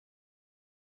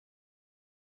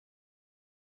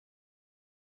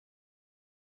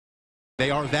They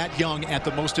are that young at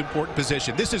the most important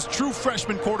position. This is true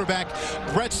freshman quarterback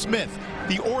Brett Smith,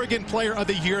 the Oregon Player of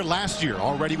the Year last year,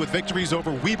 already with victories over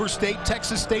Weber State,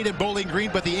 Texas State, and Bowling Green.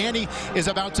 But the ante is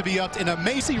about to be upped in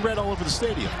amazing red all over the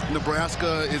stadium.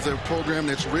 Nebraska is a program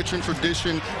that's rich in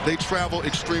tradition. They travel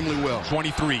extremely well.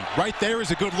 23. Right there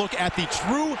is a good look at the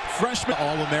true freshman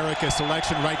All-America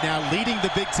selection right now, leading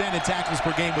the Big Ten in tackles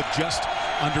per game with just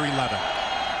under 11.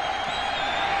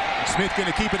 Smith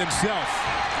going to keep it himself.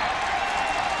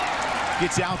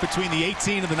 Gets out between the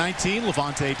 18 and the 19.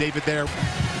 Levante David there.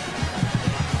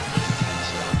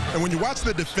 And when you watch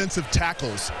the defensive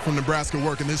tackles from Nebraska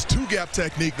work, and this two-gap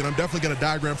technique that I'm definitely going to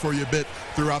diagram for you a bit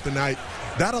throughout the night,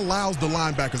 that allows the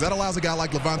linebackers, that allows a guy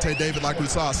like Levante David, like we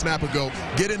saw a snap ago,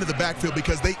 get into the backfield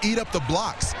because they eat up the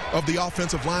blocks of the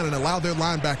offensive line and allow their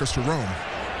linebackers to roam.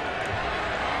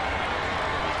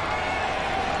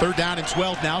 3rd down and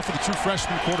 12 now for the true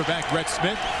freshman quarterback Brett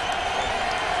Smith.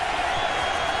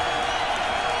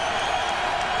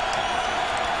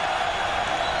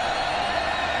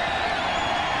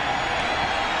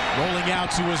 Rolling out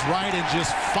to his right and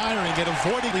just firing it,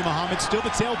 avoiding Muhammad, still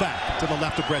the tailback to the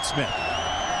left of Brett Smith.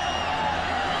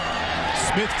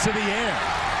 Smith to the air.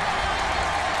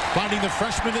 Finding the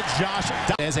freshman Josh.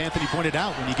 As Anthony pointed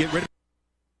out, when you get rid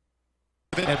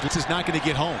of it, Edwards is not going to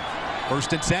get home.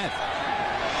 1st and 10.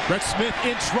 Brett Smith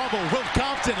in trouble. Will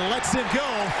Compton lets him go.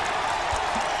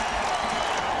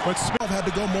 But Smith had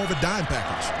to go more of a dime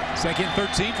package. 2nd and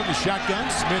 13 from the shotgun.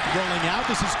 Smith rolling out.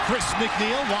 This is Chris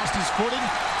McNeil. Lost his footing.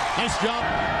 Nice job.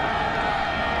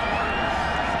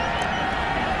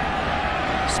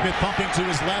 Smith pumping to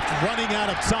his left, running out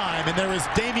of time. And there is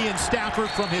Damian Stafford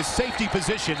from his safety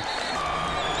position.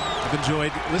 I've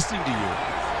enjoyed listening to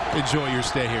you. Enjoy your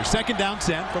stay here. 2nd down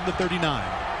 10 from the 39.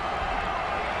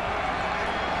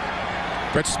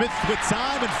 Brett Smith with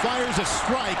time and fires a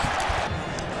strike.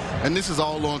 And this is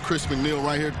all on Chris McNeil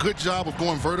right here. Good job of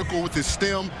going vertical with his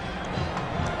stem.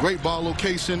 Great ball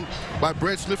location by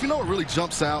Brett Smith. You know what really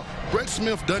jumps out? Brett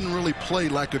Smith doesn't really play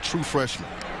like a true freshman.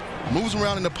 Moves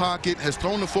around in the pocket, has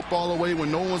thrown the football away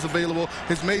when no one's available,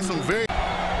 has made some very...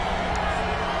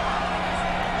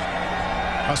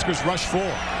 Huskers rush 4.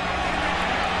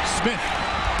 Smith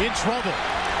in trouble.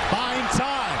 Buying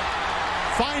time.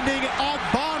 Finding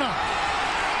Ogbonna.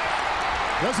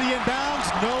 Was he in bounds?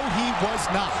 No, he was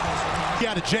not. He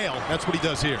out of jail. That's what he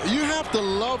does here. You have to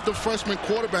love the freshman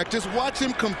quarterback. Just watch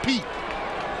him compete.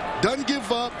 Doesn't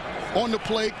give up on the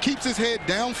play. Keeps his head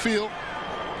downfield.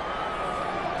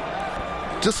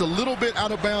 Just a little bit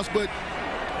out of bounds, but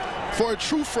for a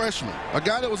true freshman, a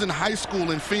guy that was in high school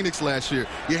in Phoenix last year,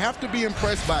 you have to be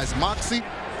impressed by his moxie.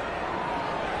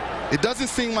 It doesn't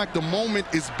seem like the moment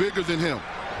is bigger than him.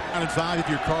 9 and 5 if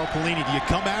you're Carl Pelini. Do you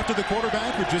come after the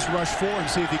quarterback or just rush 4 and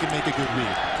see if you can make a good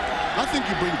read? I think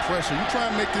you bring pressure. You try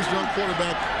and make this young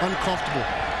quarterback uncomfortable.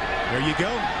 There you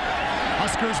go.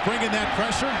 Huskers bringing that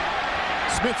pressure.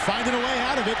 Smith finding a way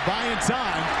out of it, buying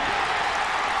time.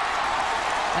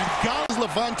 And God is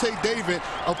Levante David,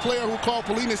 a player who Carl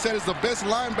Pelini said is the best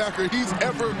linebacker he's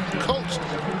ever coached.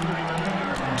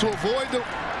 To avoid the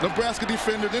Nebraska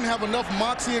defender, didn't have enough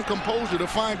moxie and composure to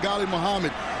find Ghali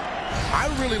Muhammad.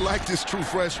 I really like this true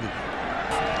freshman.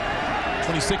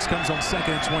 26 comes on 2nd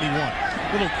and 21.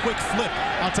 Little quick flip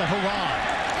out to Harrod.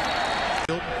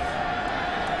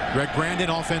 Greg Brandon,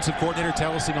 offensive coordinator,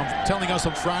 telling us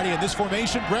on Friday in this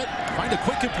formation, Brett, find a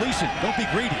quick completion. Don't be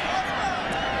greedy.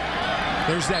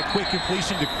 There's that quick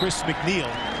completion to Chris McNeil.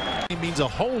 It means a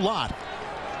whole lot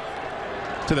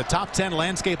to the top 10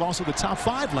 landscape, also the top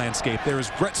 5 landscape. There is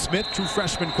Brett Smith, true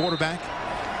freshman quarterback.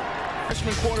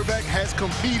 Freshman quarterback has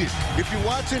competed. If you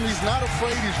watch him, he's not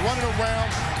afraid. He's running around.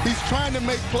 He's trying to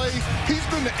make plays. He's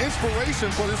been the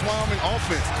inspiration for this Wyoming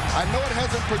offense. I know it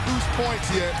hasn't produced points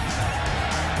yet,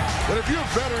 but if you're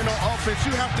a veteran on offense,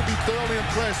 you have to be thoroughly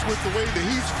impressed with the way that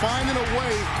he's finding a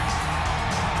way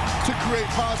to create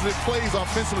positive plays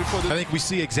offensively for this. I think we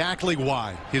see exactly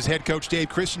why. His head coach Dave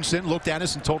Christensen looked at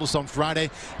us and told us on Friday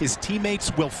his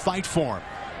teammates will fight for him.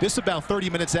 This about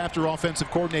 30 minutes after offensive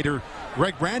coordinator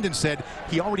Greg Brandon said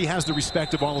he already has the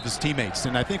respect of all of his teammates.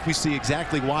 And I think we see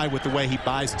exactly why with the way he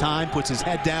buys time, puts his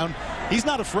head down. He's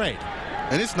not afraid.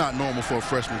 And it's not normal for a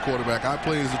freshman quarterback. I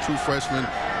played as a true freshman,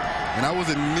 and I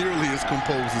wasn't nearly as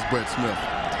composed as Brett Smith.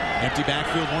 Empty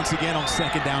backfield once again on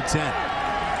 2nd down 10.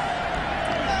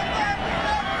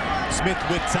 Smith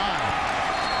with time.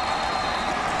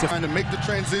 Trying to make the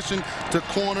transition to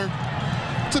corner.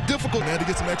 It's a difficult. They had to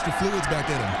get some extra fluids back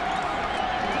in him.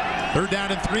 3rd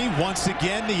down and 3. Once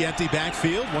again, the empty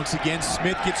backfield. Once again,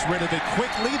 Smith gets rid of it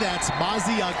quickly. That's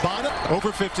Mazi Ogbonna.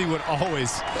 Over 50 would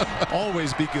always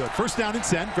be good. 1st down and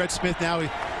 10. Brett Smith now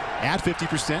At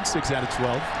 50%, 6 out of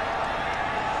 12.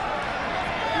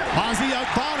 Mozzie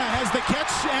Ogbonna has the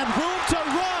catch and room to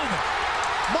run.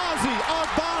 Mozzie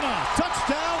Ogbonna,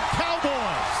 touchdown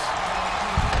Cowboys.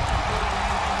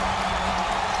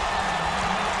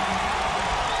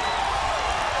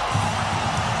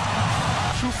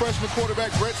 True freshman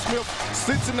quarterback Brett Smith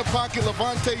sits in the pocket.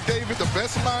 Levante David, the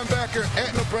best linebacker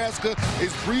at Nebraska,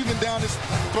 is breathing down his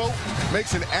throat,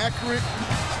 makes an accurate,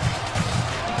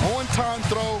 on-time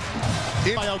throw.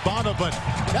 By Ogbonna, but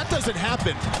that doesn't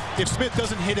happen if Smith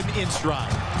doesn't hit him in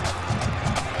stride.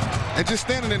 And just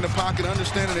standing in the pocket,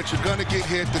 understanding that you're going to get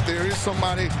hit, that there is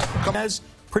somebody coming.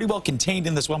 Pretty well contained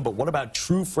in this one, but what about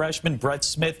true freshman Brett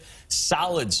Smith?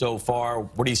 Solid so far.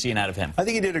 What are you seeing out of him? I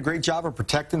think he did a great job of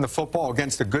protecting the football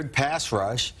against a good pass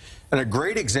rush. And a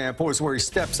great example is where he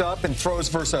steps up and throws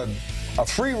versus a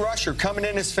free rusher coming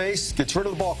in his face, gets rid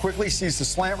of the ball quickly, sees the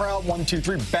slant route, 1, 2,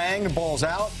 3, bang, the ball's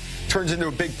out, turns into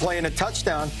a big play and a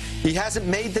touchdown. He hasn't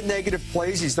made the negative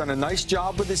plays. He's done a nice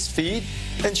job with his feet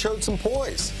and showed some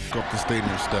poise. Up the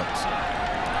stadium steps.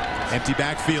 Empty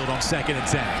backfield on 2nd and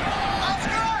 10.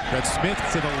 Brett Smith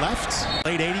to the left,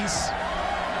 late 80s.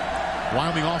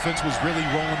 Wyoming offense was really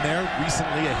rolling there.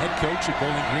 Recently a head coach at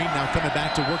Bowling Green, now coming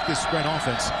back to work this spread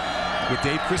offense with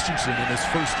Dave Christensen in his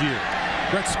first year.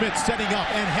 Brett Smith setting up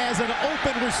and has an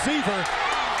open receiver.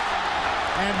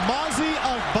 And Mozzie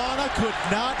Ogbonna could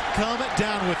not come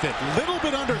down with it. Little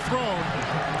bit underthrown,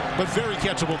 but very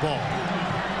catchable ball.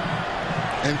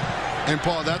 And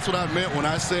Paul, that's what I meant when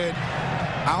I said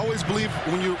I always believe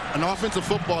when you're an offensive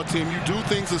football team, you do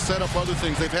things to set up other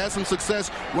things. They've had some success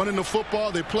running the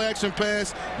football. They play action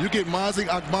pass. You get Mozzie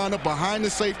Ogbonna behind the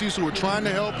safeties who are trying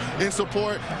to help and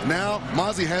support. Now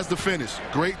Mozzie has the finish.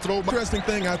 Great throw. Interesting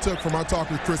thing I took from our talk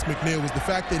with Chris McNeil was the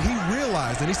fact that he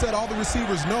realized, and he said all the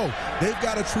receivers know, they've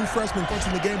got a true freshman punch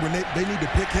in the game where they need to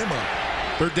pick him up.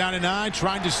 3rd down and 9,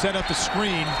 trying to set up the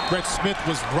screen. Brett Smith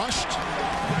was rushed.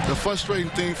 The frustrating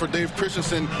thing for Dave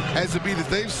Christensen has to be that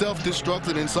they've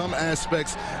self-destructed in some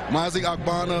aspects. Mozzie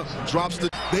Ogbonna drops the...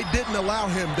 They didn't allow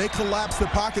him. They collapsed the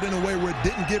pocket in a way where it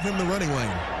didn't give him the running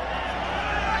lane.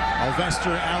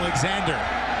 Sylvester Alexander.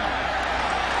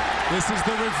 This is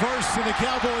the reverse, and the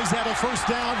Cowboys have a 1st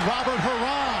down. Robert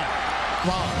Huron.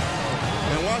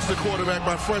 And watch the quarterback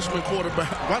by freshman quarterback.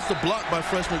 Watch the block by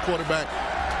freshman quarterback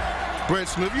Brett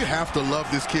Smith. You have to love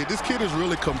this kid. This kid is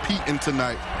really competing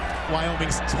tonight.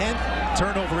 Wyoming's 10th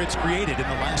turnover it's created in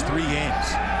the last 3 games.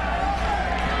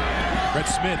 Brett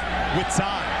Smith with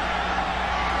time.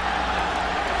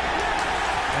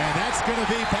 And that's going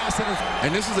to be pass interference.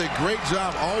 And this is a great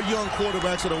job. All young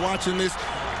quarterbacks that are watching this,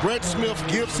 Brett Smith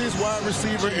gives his wide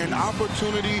receiver an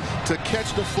opportunity to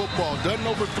catch the football. Doesn't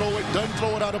overthrow it, doesn't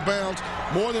throw it out of bounds.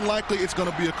 More than likely, it's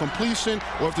going to be a completion.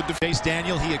 Or if the Chase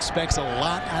Daniel, he expects a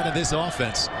lot out of this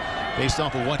offense based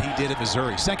off of what he did at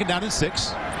Missouri. 2nd down and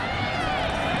 6.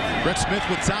 Brett Smith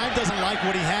with time, doesn't like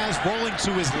what he has, rolling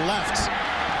to his left.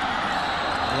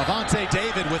 Levante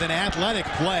David with an athletic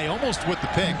play, almost with the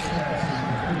pick.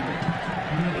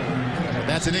 But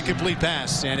that's an incomplete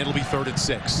pass, and it'll be 3rd and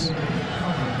 6.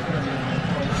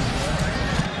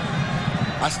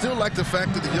 I still like the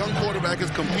fact that the young quarterback is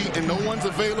competing. No one's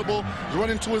available. He's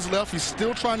running to his left. He's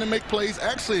still trying to make plays.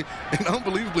 Actually, an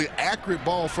unbelievably accurate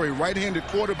ball for a right-handed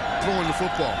quarterback throwing the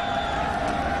football.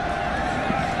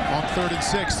 On 3rd and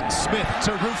 6, Smith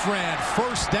to Roofran.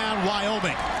 1st down,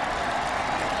 Wyoming.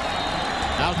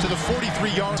 Out to the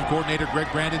 43-yard. Coordinator Greg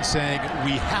Grandin saying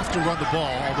we have to run the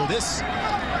ball, although this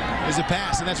is a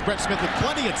pass, and that's Brett Smith with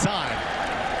plenty of time.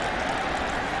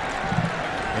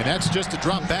 And that's just a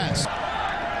drop pass.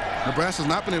 Nebraska's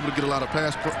not been able to get a lot of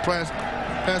pass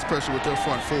pressure with their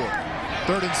front 4.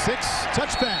 3rd and 6,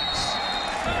 touch pass.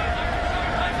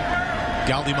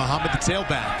 Galdi Muhammad, the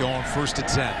tailback, on 1st and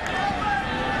 10.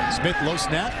 Smith, low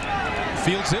snap,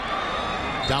 fields it.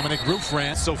 Dominic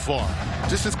Roofran so far.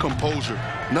 Just his composure.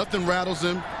 Nothing rattles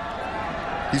him.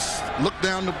 He's looked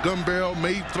down the gun barrel,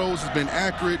 made throws, has been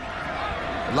accurate.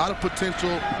 A lot of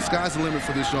potential. Sky's the limit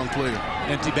for this young player.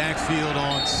 Empty backfield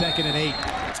on 2nd and 8.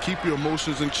 Let's keep your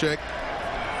emotions in check.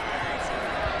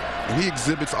 And he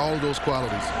exhibits all of those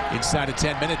qualities. Inside of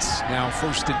 10 minutes, now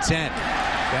 1st and 10.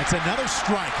 That's another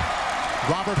strike.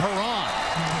 Robert Huron.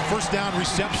 1st down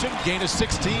reception, gain of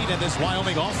 16, and this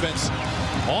Wyoming offense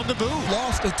on the move.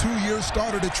 Lost a 2-year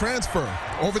starter to transfer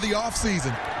over the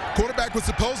offseason. Quarterback was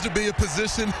supposed to be a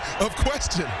position of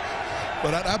question.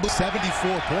 But I believe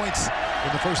 74 points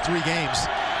in the first 3 games.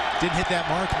 Didn't hit that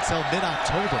mark until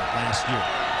mid-October last year.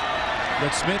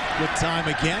 Brett Smith with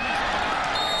time again.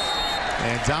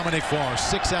 And Dominic Farr,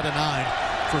 6 out of 9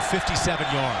 for 57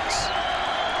 yards.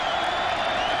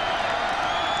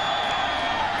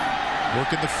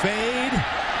 Working the fade.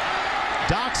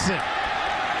 Doxson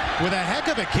with a heck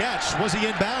of a catch. Was he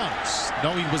in bounds?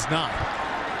 No, he was not.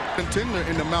 Contender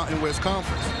in the Mountain West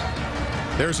Conference.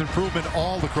 There's improvement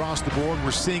all across the board.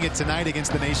 We're seeing it tonight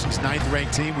against the nation's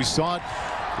 9th-ranked team. We saw it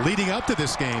leading up to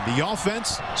this game. The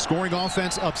offense, scoring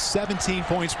offense, up 17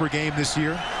 points per game this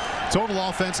year. Total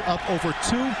offense up over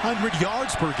 200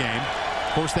 yards per game.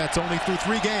 Of course, that's only through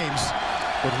 3 games.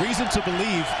 But reason to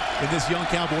believe in this young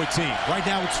Cowboy team. Right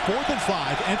now, it's 4th and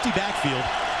 5, empty backfield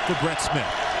for Brett Smith.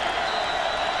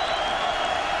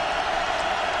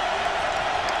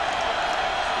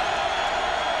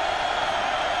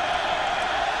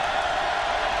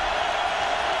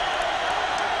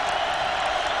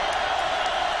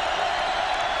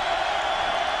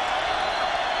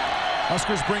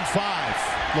 Huskers bring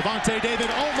 5. Levante David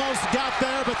almost got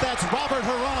there, but that's Robert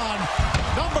Huron,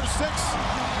 number 6,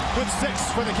 with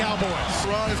 6 for the Cowboys.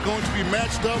 Huron is going to be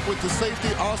matched up with the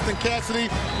safety, Austin Cassidy.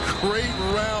 Great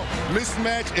route,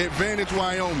 mismatch, advantage,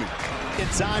 Wyoming.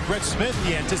 Inside, Brett Smith,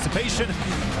 the anticipation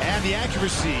and the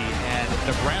accuracy, and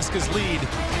Nebraska's lead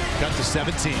cut to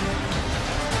 17.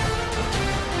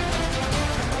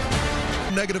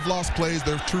 Negative loss plays.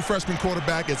 Their true freshman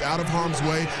quarterback is out of harm's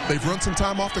way. They've run some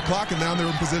time off the clock, and now they're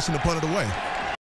in position to punt it away.